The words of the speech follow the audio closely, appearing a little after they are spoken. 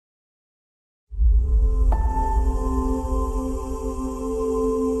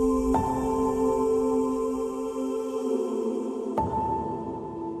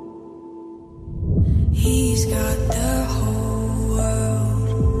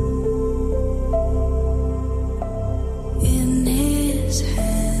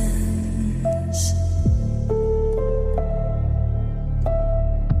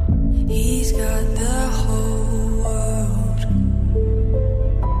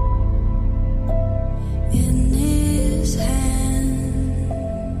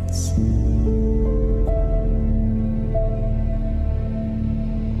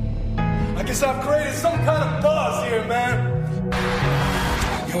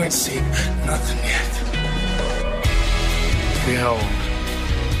You ain't seen nothing yet. Behold,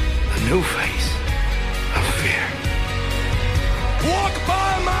 a new face of fear. Walk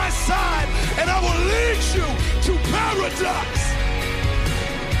by my side, and I will lead you to paradise.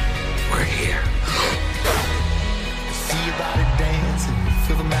 We're here. See your body dancing,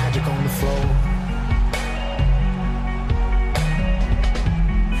 feel the magic on the floor.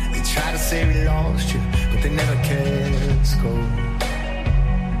 They try to say we lost you, but they never cared to go.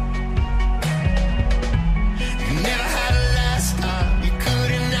 You never had a last time, you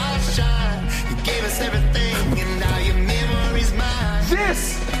couldn't outshine. You gave us everything, and now your memory's mine.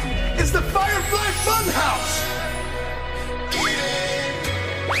 This is the Firefly Funhouse.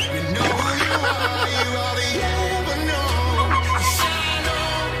 You know who you are, you all they ever know. You shine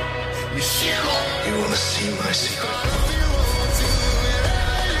on, you shimmer. You want to see my secret?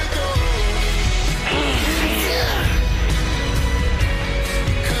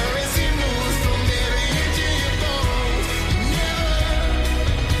 Currency moves from every inch of your bones. You never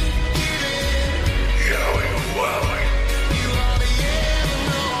give in. Yowie wowie. You all they ever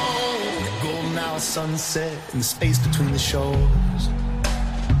know. The golden hour sunset and the space between the shores.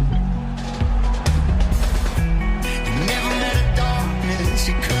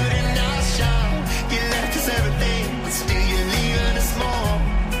 You couldn't outshine. You left us everything, but still you're leaving us more.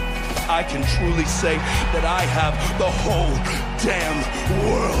 I can truly say that I have the whole damn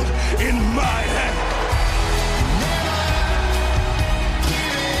world in my hand. Never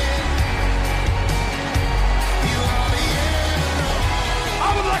give in. You are the end. I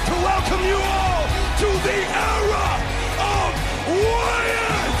would like to welcome you all to the era of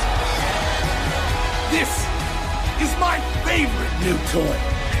Wyatt. This is my favorite new toy.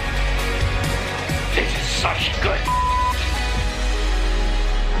 This is such good.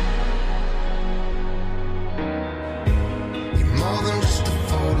 You're more than just a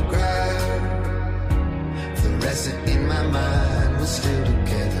photograph. Fluorescent in my mind, we're still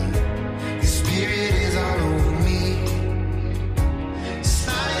together. Your spirit is all over me.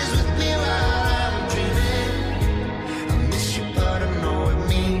 Smiles with me while I'm dreaming. I miss you, but I know it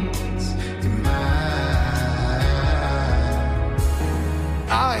means you're mine.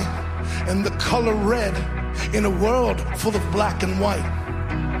 I am the color red in a world full of black and white.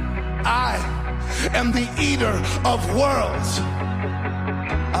 I am the eater of worlds.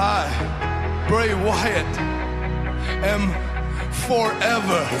 I, Bray Wyatt, am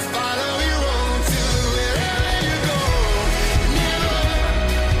forever. Follow you on to wherever you go. Never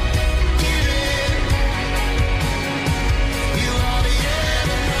give in. You are the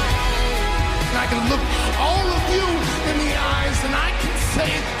ever known. And I can look all of you in the eyes and I can say,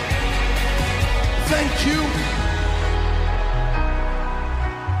 thank you.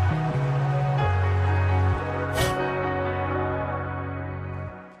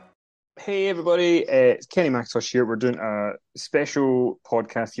 Hey everybody, it's Kenny McIntosh here. We're doing a special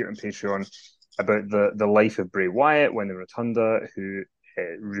podcast here on Patreon about the life of Bray Wyatt, when the Rotunda, who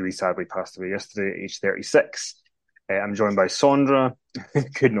really sadly passed away yesterday at age 36. I'm joined by Sondra, who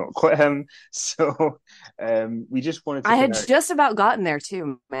could not quit him. So we just wanted to... I had just about gotten there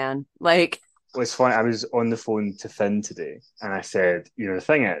too, man. Like... Well, it's funny, I was on the phone to Finn today, and I said, the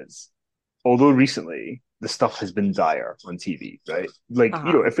thing is, although recently the stuff has been dire on TV, right? Like,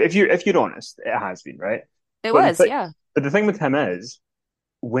 if you're honest, it has been, right? It But was, yeah. But the thing with him is,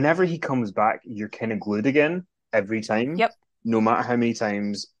 whenever he comes back, you're kind of glued again every time. Yep. No matter how many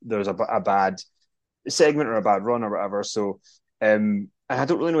times there's a bad segment or a bad run or whatever. So, and I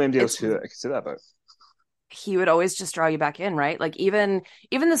don't really know anybody else who I could say that about. He would always just draw you back in, right? Like even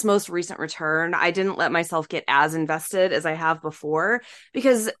this most recent return, I didn't let myself get as invested as I have before,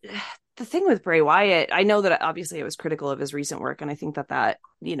 because the thing with Bray Wyatt, I know that obviously I was critical of his recent work, and I think that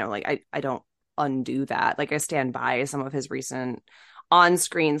like I don't undo that. Like I stand by some of his recent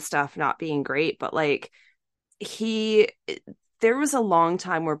on-screen stuff not being great, but like there was a long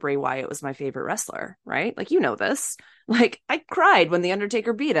time where Bray Wyatt was my favorite wrestler, right? Like, this. Like, I cried when The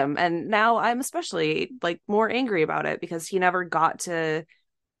Undertaker beat him, and now I'm especially, like, more angry about it because he never got to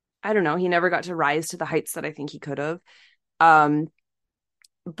rise to the heights that I think he could have.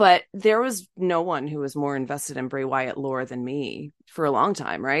 But there was no one who was more invested in Bray Wyatt lore than me for a long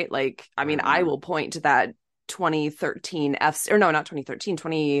time, right? Like, I mean, I will point to that 2013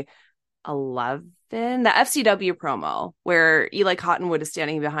 2011, the FCW promo where Eli Cottonwood is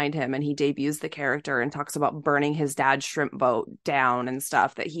standing behind him and he debuts the character and talks about burning his dad's shrimp boat down and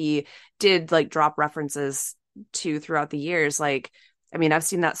stuff that he did like drop references to throughout the years. Like, I mean, I've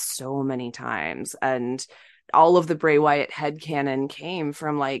seen that so many times, and all of the Bray Wyatt headcanon came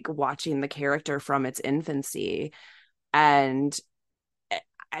from like watching the character from its infancy. And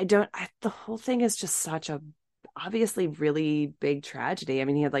the whole thing is just such a obviously really big tragedy. I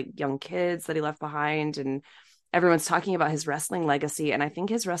mean, he had like young kids that he left behind, and everyone's talking about his wrestling legacy. And I think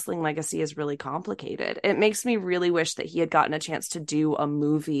his wrestling legacy is really complicated. It makes me really wish that he had gotten a chance to do a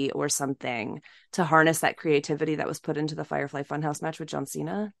movie or something to harness that creativity that was put into the Firefly Funhouse match with John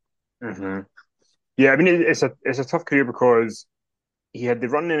Cena. Mm-hmm. Yeah, I mean, it's a tough career because he had the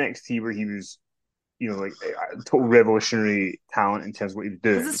run in NXT where he was, like a total revolutionary talent in terms of what he was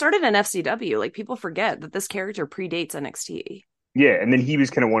doing. Because it started in FCW. Like, people forget that this character predates NXT. Yeah, and then he was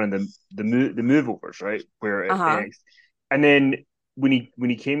kind of one of the move overs, right? Where and then when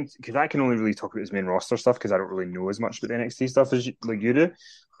he came, because I can only really talk about his main roster stuff because I don't really know as much about the NXT stuff as you do.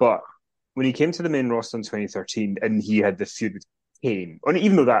 But when he came to the main roster in 2013, and he had the feud with Kane, and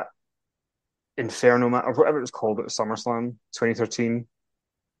even though that Inferno match or whatever it was called at SummerSlam 2013.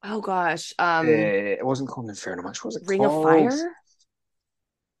 Oh gosh, it wasn't called Inferno match. What was it Ring called? of Fire.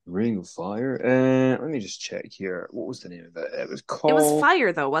 Ring of Fire. Let me just check here. What was the name of it? It was called. It was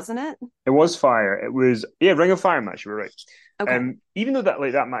Fire, though, wasn't it? It was Fire. It was Ring of Fire match. You were right. Okay. Even though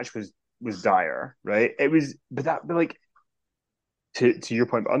that match was dire, right? It was, but like to your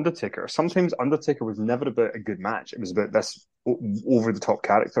point, Undertaker. Sometimes Undertaker was never about a good match. It was about this over the top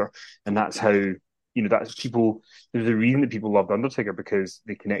character, and that's how that's people. There's a reason that people loved Undertaker because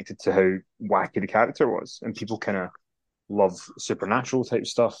they connected to how wacky the character was, and people kind of love supernatural type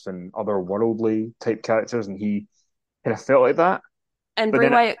stuff and otherworldly type characters, and he kind of felt like that. And Bray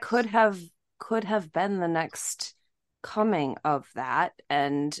Wyatt could have been the next coming of that,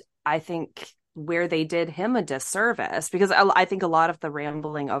 and I think where they did him a disservice, because I think a lot of the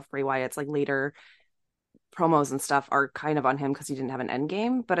rambling of Bray Wyatt's like later promos and stuff are kind of on him because he didn't have an end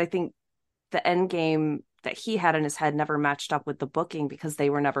game, but I think the end game that he had in his head never matched up with the booking because they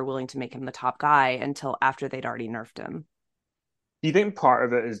were never willing to make him the top guy until after they'd already nerfed him. Do you think part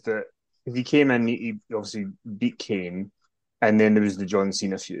of it is that if he came in, he obviously beat Kane, and then there was the John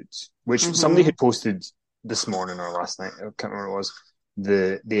Cena feuds, which somebody had posted this morning or last night, I can't remember what it was,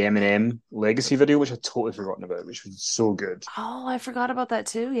 the Eminem legacy video, which I'd totally forgotten about, which was so good. Oh, I forgot about that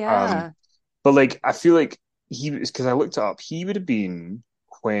too, yeah. But like, I feel like he was, because I looked it up, he would have been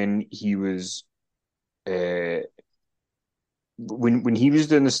when he was, when he was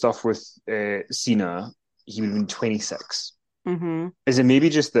doing the stuff with Cena, he would have been 26. Mm-hmm. Is it maybe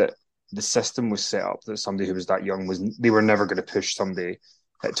just that the system was set up that somebody who was that young they were never going to push somebody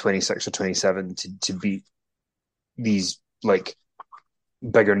at 26 or 27 to beat these like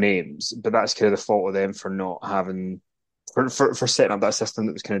bigger names, but that's kind of the fault of them for not having for setting up that system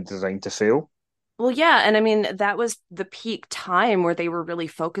that was kind of designed to fail. Well, yeah, and I mean that was the peak time where they were really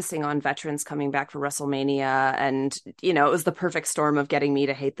focusing on veterans coming back for WrestleMania, and it was the perfect storm of getting me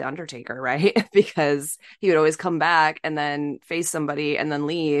to hate the Undertaker, right? Because he would always come back and then face somebody and then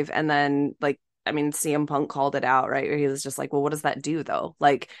leave, and then CM Punk called it out, right? He was just like, well, what does that do though?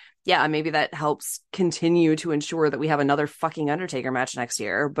 Like, yeah, maybe that helps continue to ensure that we have another fucking Undertaker match next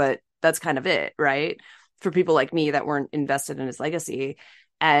year, but that's kind of it, right? For people like me that weren't invested in his legacy.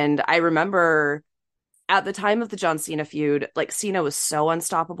 And I remember at the time of the John Cena feud, like Cena was so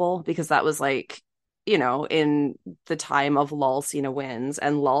unstoppable because that was like, in the time of Lol Cena wins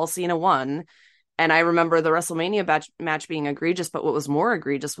and Lol Cena won. And I remember the WrestleMania match being egregious, but what was more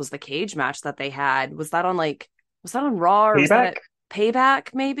egregious was the cage match that they had. Was that on Raw or Payback? Was that at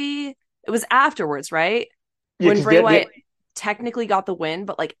Payback? Maybe it was afterwards, right? Yeah, when Bray Wyatt technically got the win,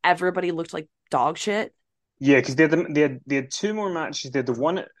 but like everybody looked like dog shit. Yeah, because they had two more matches. They had the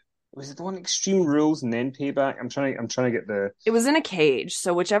one. Was it the one Extreme Rules and then Payback? I'm trying to get the. It was in a cage,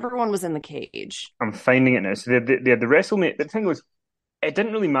 so whichever one was in the cage. I'm finding it now. So they had the WrestleMania. The thing was, it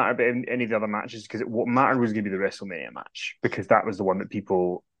didn't really matter about any of the other matches because what mattered was going to be the WrestleMania match because that was the one that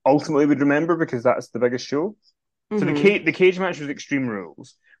people ultimately would remember because that's the biggest show. Mm-hmm. So the cage match was Extreme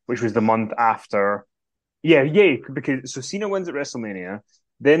Rules, which was the month after. Yeah, because so Cena wins at WrestleMania.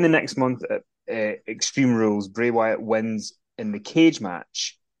 Then the next month at Extreme Rules, Bray Wyatt wins in the cage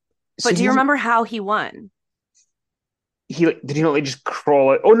match. But do you remember how he won? Did he not just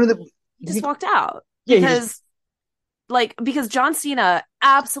crawl out? Oh no, he just walked out. Yeah, because John Cena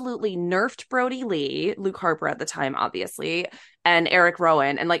absolutely nerfed Brody Lee, Luke Harper at the time, obviously, and Eric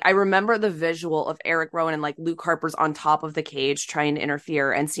Rowan. And I remember the visual of Eric Rowan and Luke Harper's on top of the cage trying to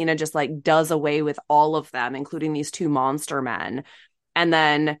interfere, and Cena just does away with all of them, including these two monster men. And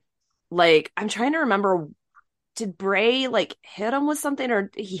then I'm trying to remember, did Bray hit him with something or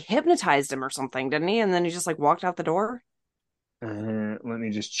he hypnotized him or something, didn't he? And then he just walked out the door. Let me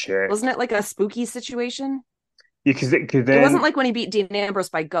just check. Wasn't it a spooky situation? Yeah, because then it wasn't when he beat Dean Ambrose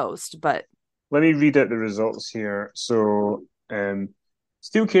by ghost, but let me read out the results here. So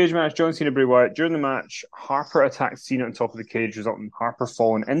Steel cage match, John Cena, Bray Wyatt. During the match, Harper attacked Cena on top of the cage, resulting in Harper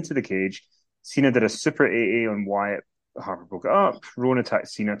falling into the cage. Cena did a super AA on Wyatt. Harper broke it up. Rowan attacked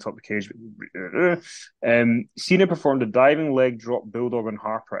Cena on top of the cage. Cena performed a diving leg drop bulldog on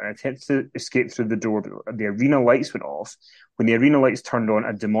Harper and attempted to escape through the door, but the arena lights went off. When the arena lights turned on,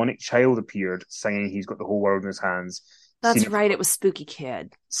 a demonic child appeared, singing "He's got the whole world in his hands." That's right. It was Spooky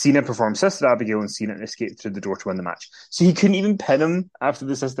Kid. Cena performed Sister Abigail on Cena and escaped through the door to win the match. So he couldn't even pin him after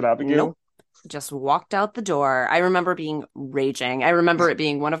the Sister Abigail? Nope. Just walked out the door. I remember being raging. I remember it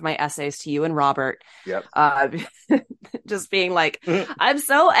being one of my essays to you and Robert. Yep. Just being like, I'm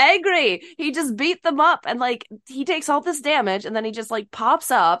so angry. He just beat them up and like he takes all this damage and then he just like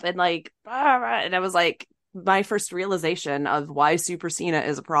pops up and like, and I was like, my first realization of why Super Cena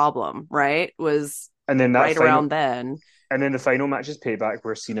is a problem, right? Was and then that right around then. And then the final match is Payback,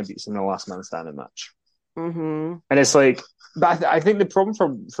 where Cena beats him in the last man standing match. Mm-hmm. And it's like, but I think the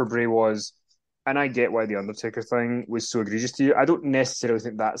problem for Bray was, and I get why the Undertaker thing was so egregious to you. I don't necessarily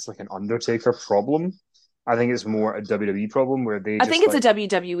think that's like an Undertaker problem. I think it's more a WWE problem where they. I think it's a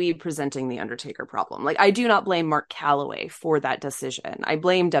WWE presenting the Undertaker problem. Like, I do not blame Mark Calloway for that decision. I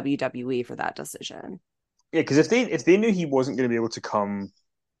blame WWE for that decision. Yeah, because if they knew he wasn't going to be able to come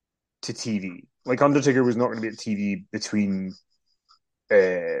to TV, like Undertaker was not going to be at TV between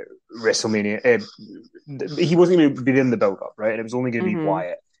WrestleMania. He wasn't going to be in the build-up, right? And it was only going to be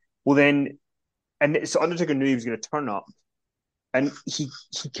Wyatt. Well, then, and so Undertaker knew he was going to turn up, and he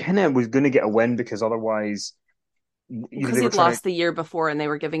kind of was going to get a win because otherwise, because he'd lost the year before, and they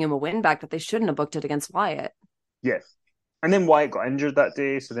were giving him a win back that they shouldn't have booked it against Wyatt. Yeah, and then Wyatt got injured that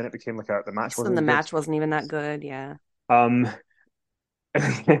day, so then it became like the match wasn't. And the match wasn't even that good. Yeah.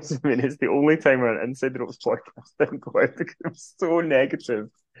 It's the only time we're on Inside the Ropes podcast didn't go out because it was so negative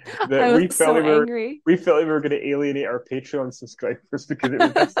that I was so angry. We felt like we were going to alienate our Patreon subscribers because it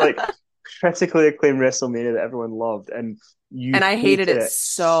was just like critically acclaimed WrestleMania that everyone loved, and I hated it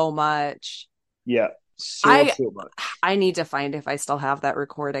so much. Yeah, so much. I need to find if I still have that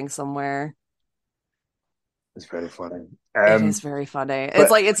recording somewhere. It's very funny. It is very funny.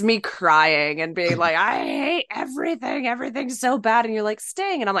 It's like, it's me crying and being like, I hate everything. Everything's so bad. And you're like,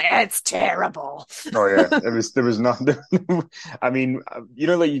 Sting. And I'm like, it's terrible. Oh, yeah. There was nothing. I mean, you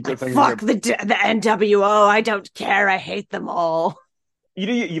know, like, you've got things. Fuck the NWO. I don't care. I hate them all. You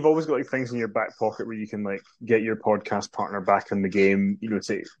know, you've always got like things in your back pocket where you can like get your podcast partner back in the game, you know,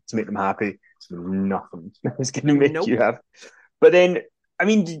 to make them happy. Nothing is going to make you happy. But then, I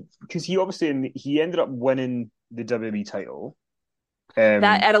mean, because he ended up winning the WWE title.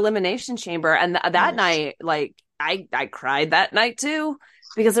 That at Elimination Chamber. And that night, like, I cried that night too,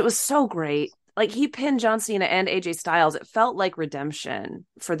 because it was so great. Like, he pinned John Cena and AJ Styles. It felt like redemption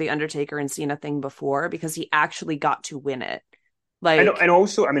for the Undertaker and Cena thing before, because he actually got to win it. Like, and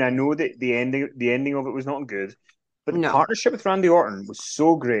also, I mean, I know that the ending of it was not good, but the partnership with Randy Orton was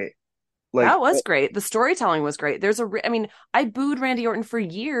so great. Like, that was great. The storytelling was great. I booed Randy Orton for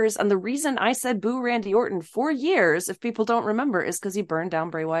years, and the reason I said boo Randy Orton for years, if people don't remember, is because he burned down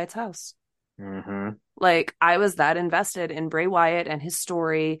Bray Wyatt's house. Mm-hmm. Like, I was that invested in Bray Wyatt and his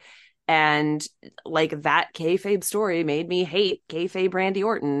story, and like, that kayfabe story made me hate kayfabe Randy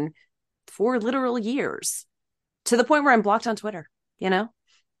Orton for literal years, to the point where I'm blocked on Twitter, you know?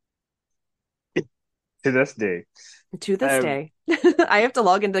 To this day. To this day. I have to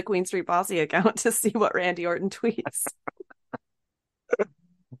log into the Queen Street Posse account to see what Randy Orton tweets.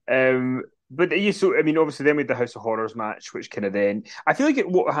 But yeah, so I mean, obviously, then we had the House of Horrors match, which kind of then I feel like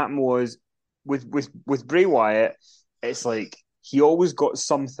what happened was with Bray Wyatt, it's like he always got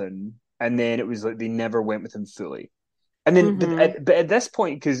something, and then it was like they never went with him fully. And then, but at this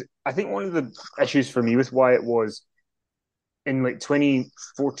point, because I think one of the issues for me with Wyatt was in like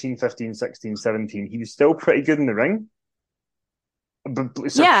 2014, 15, 16, 17, he was still pretty good in the ring. But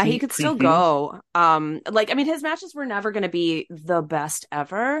he could still go. Like, I mean, his matches were never going to be the best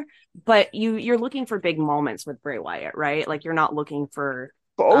ever, but you're looking for big moments with Bray Wyatt, right? Like, you're not looking for.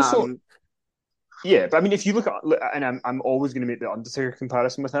 But also, yeah. But I mean, if you look at, and I'm always going to make the Undertaker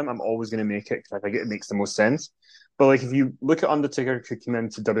comparison with him. I'm always going to make it because I think it makes the most sense. But like, if you look at Undertaker who came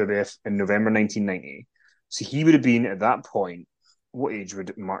into WWF in November 1990, so he would have been at that point. What age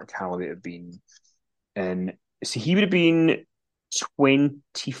would Mark Calloway have been? And so he would have been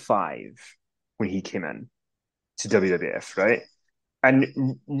 25 when he came in to WWF, right?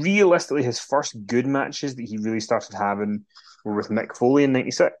 And realistically, his first good matches that he really started having were with Mick Foley in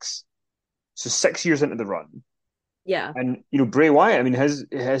 96. So 6 years into the run. Yeah. And, you know, Bray Wyatt, I mean, his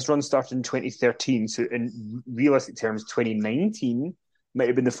run started in 2013. So in realistic terms, 2019 might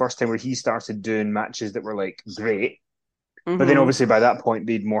have been the first time where he started doing matches that were like great. But then Mm-hmm. obviously by that point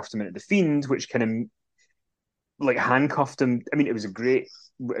they'd morphed him into the Fiend, which kind of like handcuffed him. I mean, it was a great.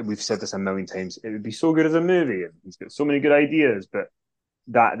 We've said this a million times. It would be so good as a movie, and he's got so many good ideas. But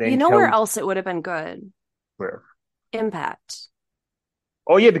that You then know where killed else it would have been good? where. Impact.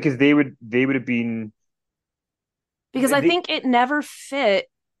 Oh yeah, because they would have been Because I they. think it never fit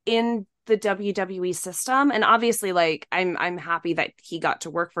in the WWE system. And obviously, like I'm happy that he got to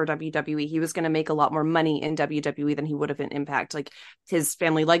work for WWE. He was going to make a lot more money in WWE than he would have in Impact. Like his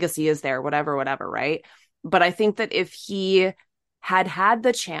family legacy is there, whatever, right? But I think that if he had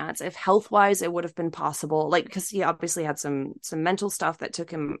the chance, if health wise it would have been possible, like because he obviously had some mental stuff that took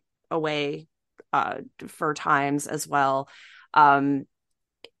him away for times as well. Um,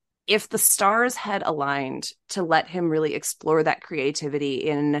 if the stars had aligned to let him really explore that creativity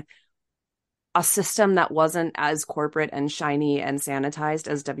in a system that wasn't as corporate and shiny and sanitized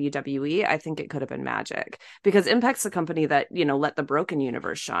as WWE, I think it could have been magic because Impact's a company that, let the Broken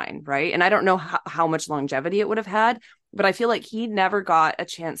universe shine, right? And I don't know how much longevity it would have had, but I feel like he never got a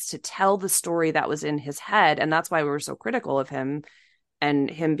chance to tell the story that was in his head. And that's why we were so critical of him and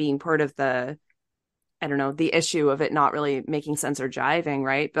him being part of I don't know, the issue of it not really making sense or jiving,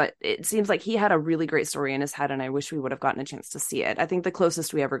 right? But it seems like he had a really great story in his head, and I wish we would have gotten a chance to see it. I think the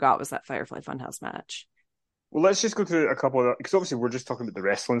closest we ever got was that Firefly Funhouse match. Well, let's just go through a couple of because obviously we're just talking about the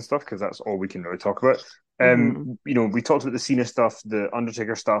wrestling stuff because that's all we can really talk about. Mm-hmm. We talked about the Cena stuff, the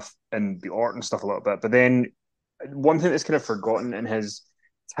Undertaker stuff, and the Orton stuff a little bit, but then one thing that's kind of forgotten in his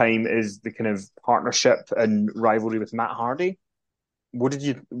time is the kind of partnership and rivalry with Matt Hardy.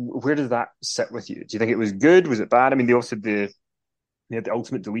 Where does that sit with you? Do you think it was good? Was it bad? I mean, they had the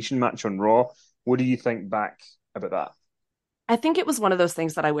Ultimate Deletion match on Raw. What do you think back about that? I think it was one of those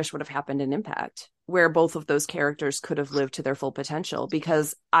things that I wish would have happened in Impact, where both of those characters could have lived to their full potential.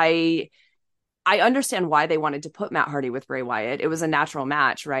 Because I understand why they wanted to put Matt Hardy with Bray Wyatt. It was a natural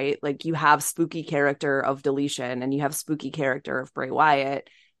match, right? Like you have spooky character of Deletion and you have spooky character of Bray Wyatt,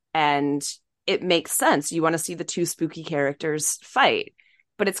 and it makes sense. You want to see the two spooky characters fight.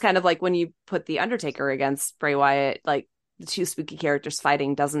 But it's kind of like when you put the Undertaker against Bray Wyatt, like the two spooky characters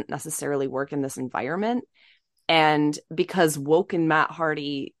fighting doesn't necessarily work in this environment. And because woken Matt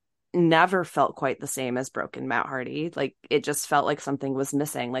Hardy never felt quite the same as broken Matt Hardy, like it just felt like something was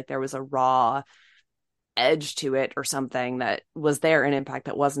missing. Like there was a raw edge to it or something that was there in Impact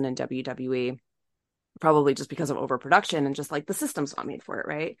that wasn't in WWE, probably just because of overproduction and just like the system's not made for it,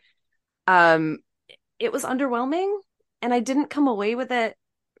 right? Um, it was underwhelming, and I didn't come away with it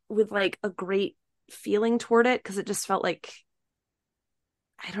with like a great feeling toward it because it just felt like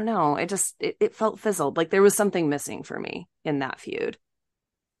I don't know. It felt fizzled. Like there was something missing for me in that feud.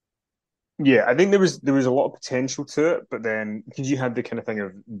 Yeah, I think there was a lot of potential to it, but then because you had the kind of thing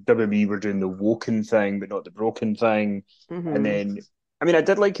of WWE were doing the woken thing, but not the broken thing, and Mm-hmm. then I mean I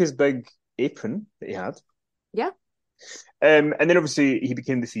did like his big apron that he had, Yeah. and then obviously he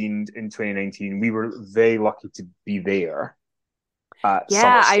became the Fiend in 2019. We were very lucky to be there at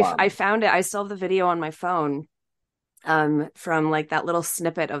Yeah, SummerSlam. I found it. I still have the video on my phone from like that little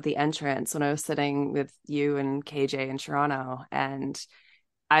snippet of the entrance when I was sitting with you and KJ in Toronto, and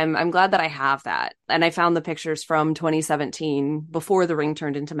I'm glad that I have that. And I found the pictures from 2017 before the ring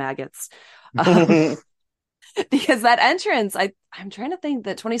turned into maggots. Um, because that entrance, I'm trying to think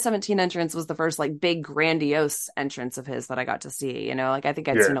that 2017 entrance was the first like big grandiose entrance of his that I got to see. Like I think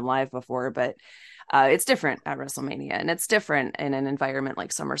I'd Yeah. seen him live before, but it's different at WrestleMania and it's different in an environment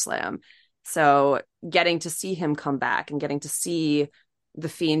like SummerSlam. So getting to see him come back and getting to see the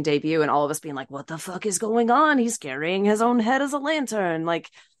Fiend debut and all of us being like, what the fuck is going on? He's carrying his own head as a lantern. Like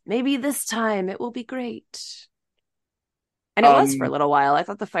maybe this time it will be great. And it was for a Um, little while. I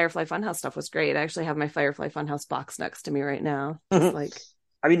thought the Firefly Funhouse stuff was great. I actually have my Firefly Funhouse box next to me right now. Just like,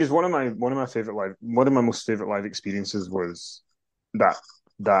 I mean, it's one of my most favorite live experiences was that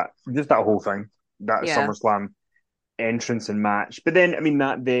just that whole thing, that yeah, SummerSlam entrance and match. But then, I mean,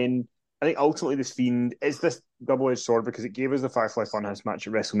 that then I think ultimately this Fiend is this double edged sword because it gave us the Firefly Funhouse match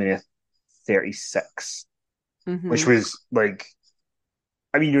at WrestleMania 36, which mm-hmm. was like,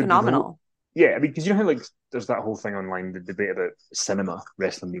 I mean, Phenomenal. yeah, I mean, because you know how like there's that whole thing online, the debate about cinema,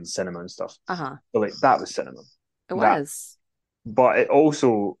 wrestling being cinema and stuff. Uh-huh. But like that was cinema. It That was. but it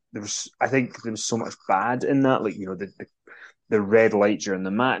also I think there was so much bad in that, like the red light during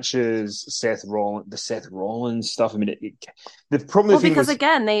the matches, the Seth Rollins stuff. I mean, the problem Well, with the thing because was,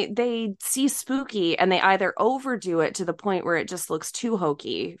 again, they see spooky and they either overdo it to the point where it just looks too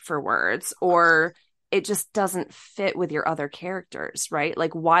hokey for words, or it just doesn't fit with your other characters, right?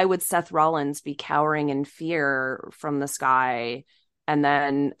 Like, why would Seth Rollins be cowering in fear from this guy? And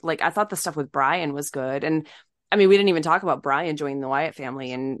then, like, I thought the stuff with Brian was good, and I mean, we didn't even talk about Brian joining the Wyatt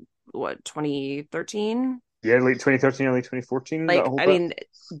family in what, 2013? Yeah, late 2013, early 2014, that Like, whole I bit. mean,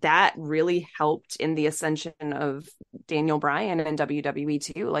 that really helped in the ascension of Daniel Bryan in WWE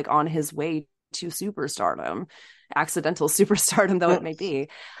too, like on his way to superstardom, accidental superstardom though it may be.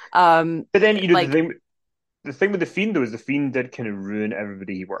 But then, Like, the thing with the Fiend though is the Fiend did kind of ruin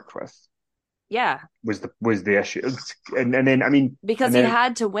everybody he worked with. yeah, Was the issue, and then I mean, because he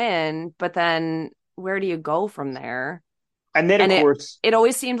had to win, but then where do you go from there? and then of And course, it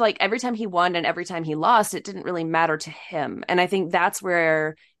always seemed like every time he won and every time he lost, it didn't really matter to him. And I think that's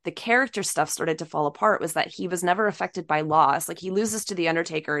where the character stuff started to fall apart, was that he was never affected by loss. Like, he loses to the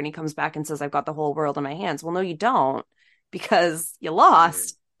Undertaker and he comes back and says, I've got the whole world in my hands. Well, no, you don't, because you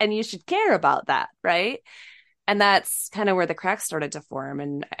lost and you should care about that, right? And that's kind of where the cracks started to form.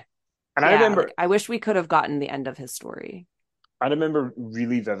 And and I yeah, remember. like, I wish we could have gotten the end of his story. I remember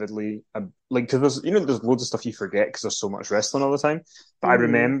really vividly, like, because there's loads of stuff you forget because there's so much wrestling all the time. But I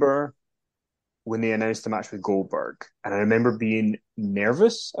remember when they announced the match with Goldberg, and I remember being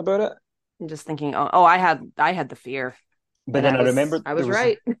nervous about it. I'm just thinking, oh, I had the fear. But and then I remember I was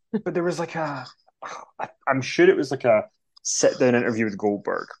right. But there was like I'm sure it was like a sit down interview with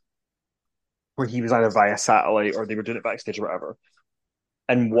Goldberg where he was either via satellite or they were doing it backstage or whatever.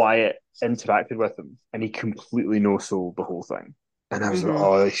 And Wyatt interacted with him, and he completely no-sold the whole thing. And I was like,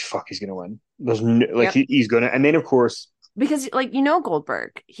 "Oh, fuck, he's gonna win." There's no, like Yep. he's gonna, and then of course, Because, like,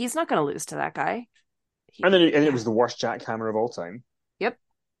 Goldberg, he's not going to lose to that guy. and then it was the worst jackhammer of all time. Yep.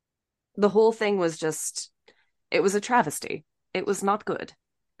 The whole thing was just, it was a travesty. It was not good.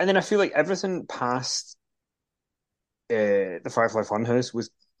 And then I feel like everything past the Firefly Funhouse was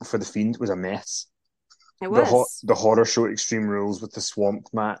for the Fiend was a mess. It was. The horror show Extreme Rules with the Swamp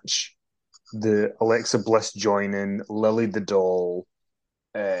match, the Alexa Bliss joining, Lily the Doll.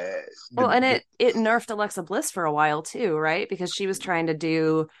 And it nerfed Alexa Bliss for a while too, right? Because she was trying to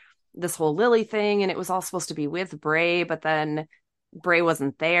do this whole Lily thing, and it was all supposed to be with Bray, but then Bray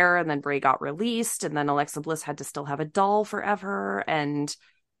wasn't there, and then Bray got released, and then Alexa Bliss had to still have a doll forever, and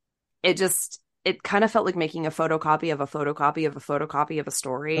it kind of felt like making a photocopy of a photocopy of a photocopy of a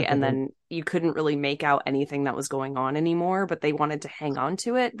story, and then you couldn't really make out anything that was going on anymore, but they wanted to hang on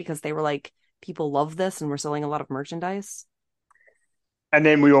to it because they were like, people love this and we're selling a lot of merchandise. And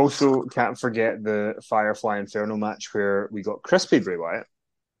then we also can't forget the Firefly Inferno match where we got Crispy Bray Wyatt.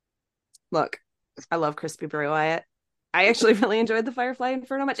 Look, I love Crispy Bray Wyatt. I actually really enjoyed the Firefly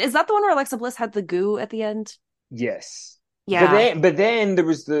Inferno match. Is that the one where Alexa Bliss had the goo at the end? Yes. Yeah. But then there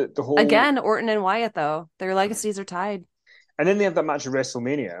was the whole... Again, Orton and Wyatt, though. Their legacies are tied. And then they have that match at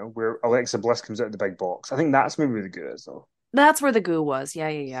WrestleMania where Alexa Bliss comes out of the big box. I think that's maybe where the goo is, though. That's where the goo was.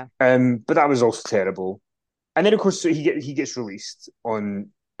 Yeah. But that was also terrible. And then, of course, so he gets released on,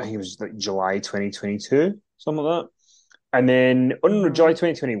 I think it was like July 2022, something like that. And then, July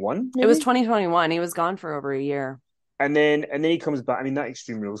 2021? It was 2021. He was gone for over a year. And then he comes back. I mean, that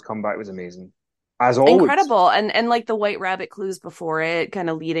Extreme Rules comeback was amazing. As always. Incredible. And like the White Rabbit clues before it, kind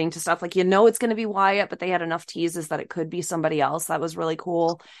of leading to stuff like, it's going to be Wyatt, but they had enough teases that it could be somebody else. That was really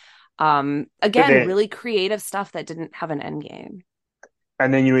cool. Again, really creative stuff that didn't have an end game.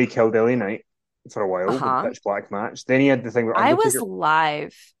 And then, he killed LA Knight for a while with the pitch black match. Then he had the thing where I was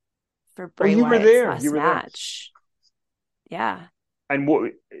live for Bray Wyatt's last match. Yeah. And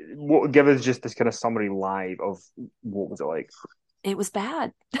what give us just this kind of summary live of what was it like? It was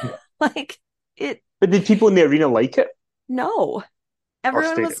bad. But did people in the arena like it? No.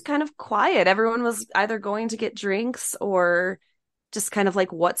 Everyone was kind of quiet. Everyone was either going to get drinks or just kind of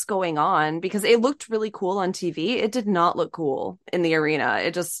like, what's going on? Because it looked really cool on TV. It did not look cool in the arena.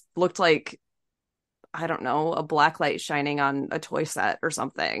 It just looked like, I don't know, a black light shining on a toy set or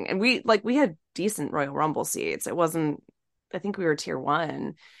something. And we had decent Royal Rumble seats. It wasn't, I think we were tier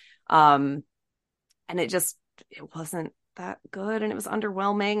 1. And it wasn't that good, and it was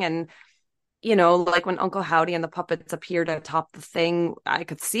underwhelming. And like when Uncle Howdy and the puppets appeared atop the thing, I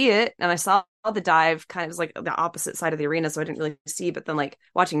could see it, and I saw the dive kind of was like the opposite side of the arena, so I didn't really see. But then, like,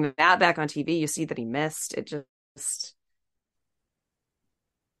 watching that back on TV, you see that he missed.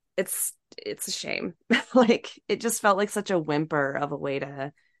 It's a shame. Like, it just felt like such a whimper of a way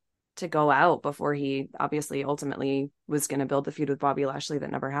to go out before he obviously ultimately was going to build the feud with Bobby Lashley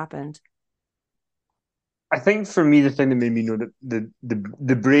that never happened. I think for me, the thing that made me know that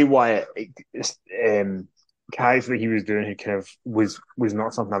the Bray Wyatt character that he was doing, who kind of was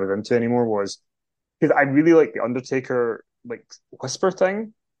not something I was into anymore, was because I really like the Undertaker like whisper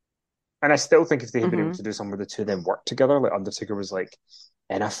thing, and I still think if they had been able to do something where the two of them worked together, like Undertaker was like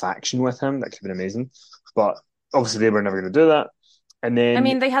in a faction with him, that could have been amazing. But obviously, they were never going to do that. And I then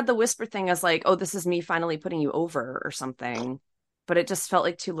mean, they had the whisper thing as like, oh, this is me finally putting you over or something. But it just felt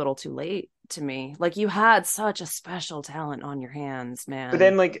like too little too late to me. Like you had such a special talent on your hands, man. but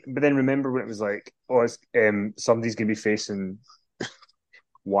then remember when it was like, oh, somebody's gonna be facing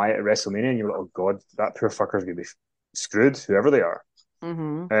Wyatt at WrestleMania, and you're like, oh god, that poor fucker's gonna be screwed, whoever they are.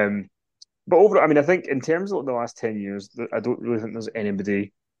 Mm-hmm. But overall, I mean, I think in terms of the last 10 years, I don't really think there's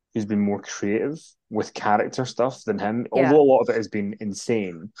anybody who's been more creative with character stuff than him. Yeah. Although a lot of it has been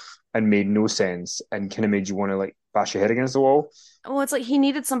insane and made no sense and kind of made you want to like bash your head against the wall. Well, it's like he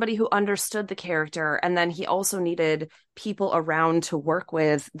needed somebody who understood the character, and then he also needed people around to work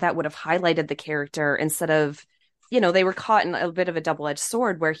with that would have highlighted the character instead of, they were caught in a bit of a double-edged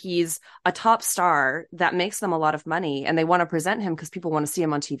sword where he's a top star that makes them a lot of money and they want to present him because people want to see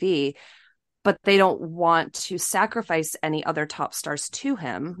him on TV, but they don't want to sacrifice any other top stars to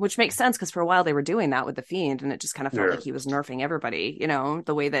him, which makes sense because for a while they were doing that with The Fiend, and it just kind of felt Yeah. like he was nerfing everybody,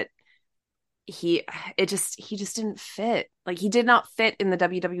 the way that he just didn't fit. Like he did not fit in the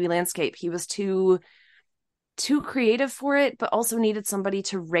WWE landscape. He was too creative for it, but also needed somebody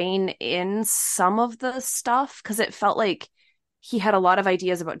to rein in some of the stuff because it felt like he had a lot of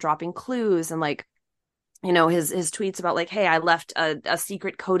ideas about dropping clues and like his tweets about like, hey, I left a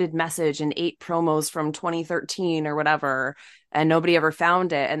secret coded message in 8 promos from 2013 or whatever, and nobody ever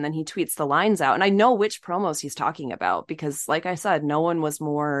found it. And then he tweets the lines out. And I know which promos he's talking about because, like I said, no one was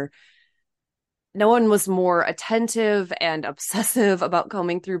more attentive and obsessive about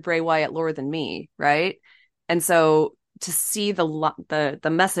combing through Bray Wyatt lore than me, right? And so to see the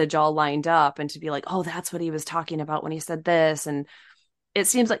message all lined up and to be like, oh, that's what he was talking about when he said this, and it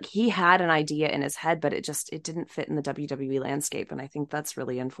seems like he had an idea in his head, but it didn't fit in the WWE landscape, and I think that's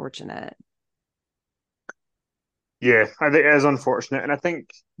really unfortunate. Yeah, I think it is unfortunate, and I think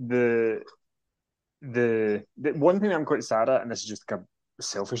the one thing I'm quite sad at, and this is just like a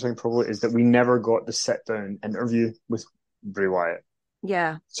selfish thing probably, is that we never got the sit down interview with Bray Wyatt.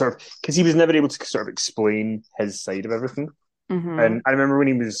 Yeah. Sort of because he was never able to sort of explain his side of everything. Mm-hmm. And I remember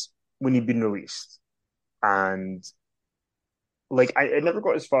when he'd been released, and like I never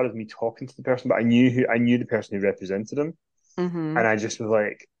got as far as me talking to the person, but I knew the person who represented him, Mm-hmm. and I just was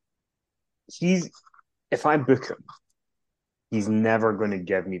like, if I book him, he's never going to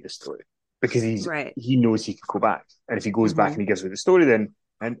give me the story because Right. he knows he can go back, and if he goes back Mm-hmm. and he gives me the story, then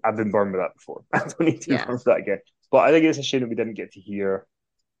and I've been burned with that before. I don't need to be Yeah. burned with that again. But I think it's a shame that we didn't get to hear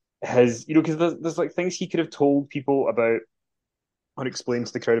his, because there's like things he could have told people about or explained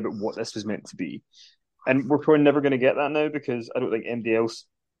to the crowd about what this was meant to be. And we're probably never going to get that now because I don't think anybody else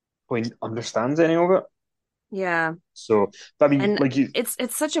probably understands any of it. Yeah. So, but I mean, And like you, it's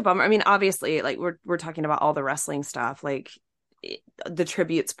such a bummer. I mean, obviously, like we're talking about all the wrestling stuff, like the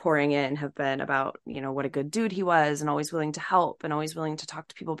tributes pouring in have been about, what a good dude he was and always willing to help and always willing to talk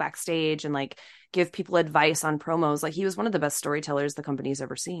to people backstage and like give people advice on promos. Like he was one of the best storytellers the company's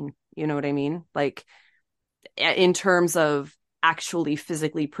ever seen. You know what I mean? Like in terms of actually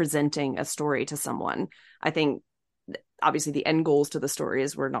physically presenting a story to someone. I think obviously the end goals to the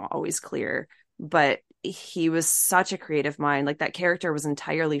stories were not always clear, but he was such a creative mind. Like that character was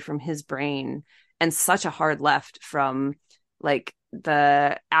entirely from his brain and such a hard left from like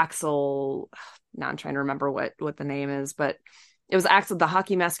the Axel. Now I'm trying to remember what the name is, but it was Axel, the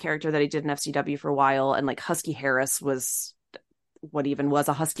hockey mask character that he did in FCW for a while. And like Husky Harris was what even was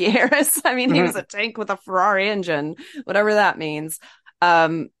a Husky Harris. I mean, he was a tank with a Ferrari engine, whatever that means.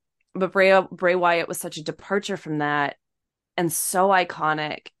 But Bray Wyatt was such a departure from that and so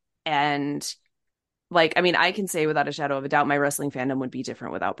iconic. And like, I mean, I can say without a shadow of a doubt, my wrestling fandom would be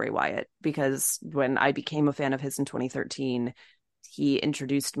different without Bray Wyatt, because when I became a fan of his in 2013, he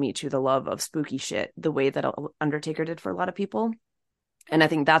introduced me to the love of spooky shit the way that Undertaker did for a lot of people. And I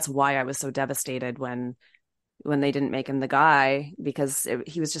think that's why I was so devastated when they didn't make him the guy, because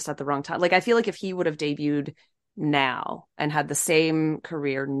he was just at the wrong time. Like, I feel like if he would have debuted now and had the same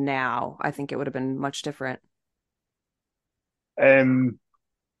career now, I think it would have been much different.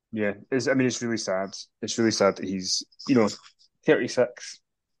 yeah, it's really sad. It's really sad that he's 36.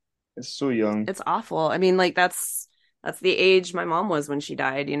 It's so young. It's awful. I mean, like that's the age my mom was when she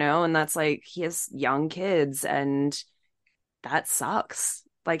died, and that's like he has young kids, and that sucks.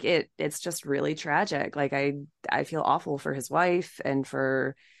 Like it's just really tragic. Like I feel awful for his wife and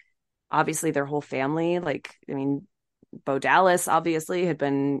for obviously their whole family. Like, I mean, Bo Dallas obviously had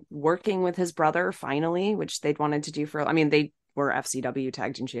been working with his brother finally, which they'd wanted to do I mean, they were FCW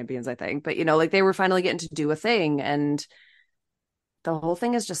tag team champions, I think, but like they were finally getting to do a thing, and the whole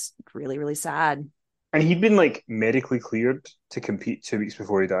thing is just really, really sad. And he'd been like medically cleared to compete 2 weeks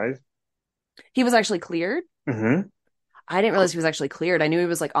before he died. He was actually cleared. Mm-hmm. I didn't realize he was actually cleared. I knew he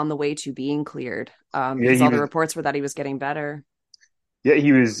was like on the way to being cleared. Yeah, Because all the reports were that he was getting better. Yeah,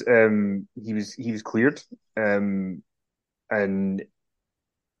 he was cleared. And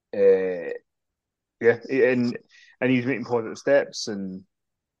yeah, and he was making positive steps, and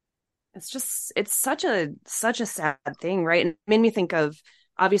It's such a sad thing, right? And it made me think of,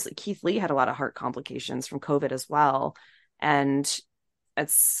 obviously Keith Lee had a lot of heart complications from COVID as well. And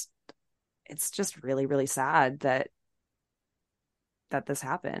it's just really, really sad that this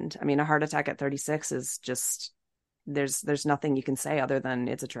happened. I mean, a heart attack at 36 is just, there's nothing you can say other than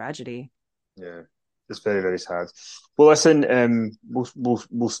it's a tragedy. yeah, it's very, very sad. Well, listen,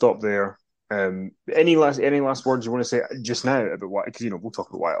 we'll stop there. Any last words you want to say just now about Wyatt? Because we'll talk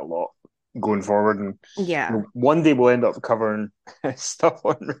about Wyatt a lot going forward, and Yeah. one day we'll end up covering stuff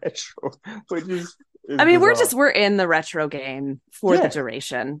on retro, which is I mean, bizarre. we're in the retro game for the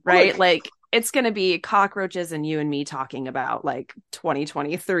duration, right? Like it's going to be cockroaches and you and me talking about like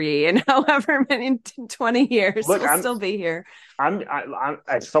 2023 and however many 20 years we'll still be here. I'm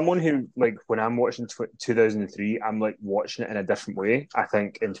as someone who, like, when I'm watching 2003, I'm like watching it in a different way. I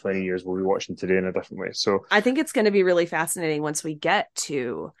think in 20 years we'll be watching today in a different way. So I think it's going to be really fascinating once we get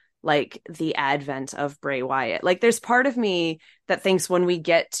to like the advent of Bray Wyatt. Like there's part of me that thinks when we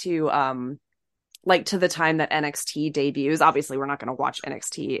get to like to the time that NXT debuts, obviously we're not going to watch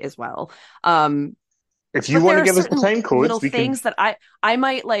NXT as well. If you want to give us the time codes, little things that I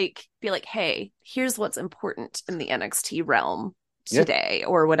might like be like, hey, here's what's important in the NXT realm today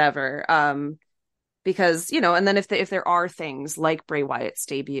or whatever. Because and then if there are things like Bray Wyatt's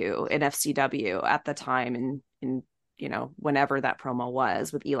debut in FCW at the time in whenever that promo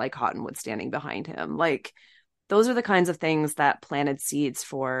was with Eli Cottonwood standing behind him, like those are the kinds of things that planted seeds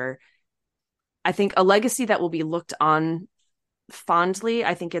for, I think, a legacy that will be looked on fondly.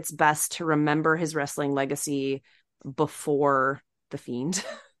 I think it's best to remember his wrestling legacy before The Fiend,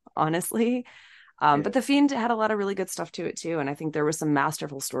 honestly. But The Fiend had a lot of really good stuff to it too. And I think there was some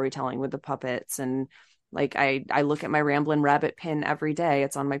masterful storytelling with the puppets. And like, I look at my Ramblin' Rabbit pin every day.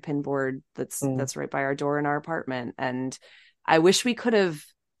 It's on my pin board that's right by our door in our apartment. And I wish we could have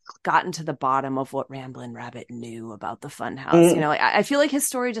gotten to the bottom of what Ramblin' Rabbit knew about the Funhouse. I feel like his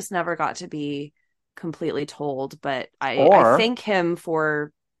story just never got to be completely told, but I thank him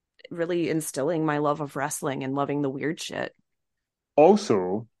for really instilling my love of wrestling and loving the weird shit.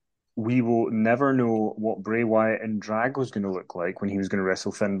 Also, we will never know what Bray Wyatt in drag was going to look like when he was going to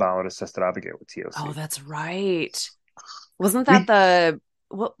wrestle Finn Balor as Sister Abigail with TLC. Oh, that's right. Wasn't that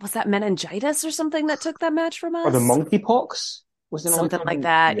what was that, meningitis or something that took that match from us? Or the monkeypox? Was it something like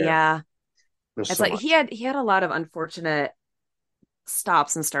that? Yeah. It's so like he had a lot of unfortunate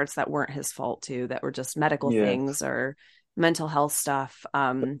stops and starts that weren't his fault too, that were just medical things or mental health stuff.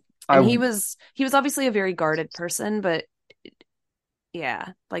 And he was obviously a very guarded person, but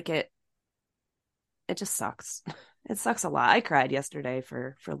like it just sucks. It sucks a lot. I cried yesterday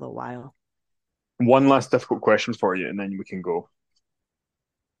for a little while. One last difficult question for you, and then we can go.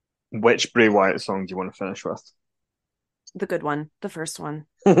 Which Bray Wyatt song do you want to finish with? The good one, the first one.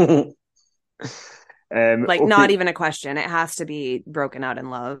 Okay. Not even a question. It has to be Broken Out in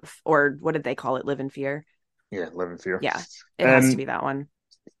Love, or what did they call it? Live in Fear. Yeah, Live in Fear. Yeah, it has to be that one.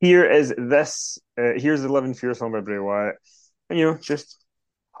 Here's the Live in Fear song by Bray Wyatt. And just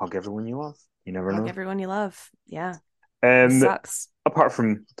hug everyone you love. You never know. Hug everyone you love. Yeah. It sucks. Apart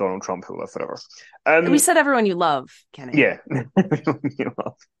from Donald Trump, who will live forever. We said everyone you love, Kenny. Yeah. Everyone you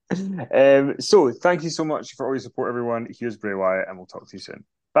love. So thank you so much for all your support, everyone. Here's Bray Wyatt, and we'll talk to you soon.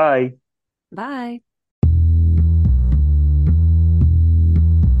 Bye. Bye.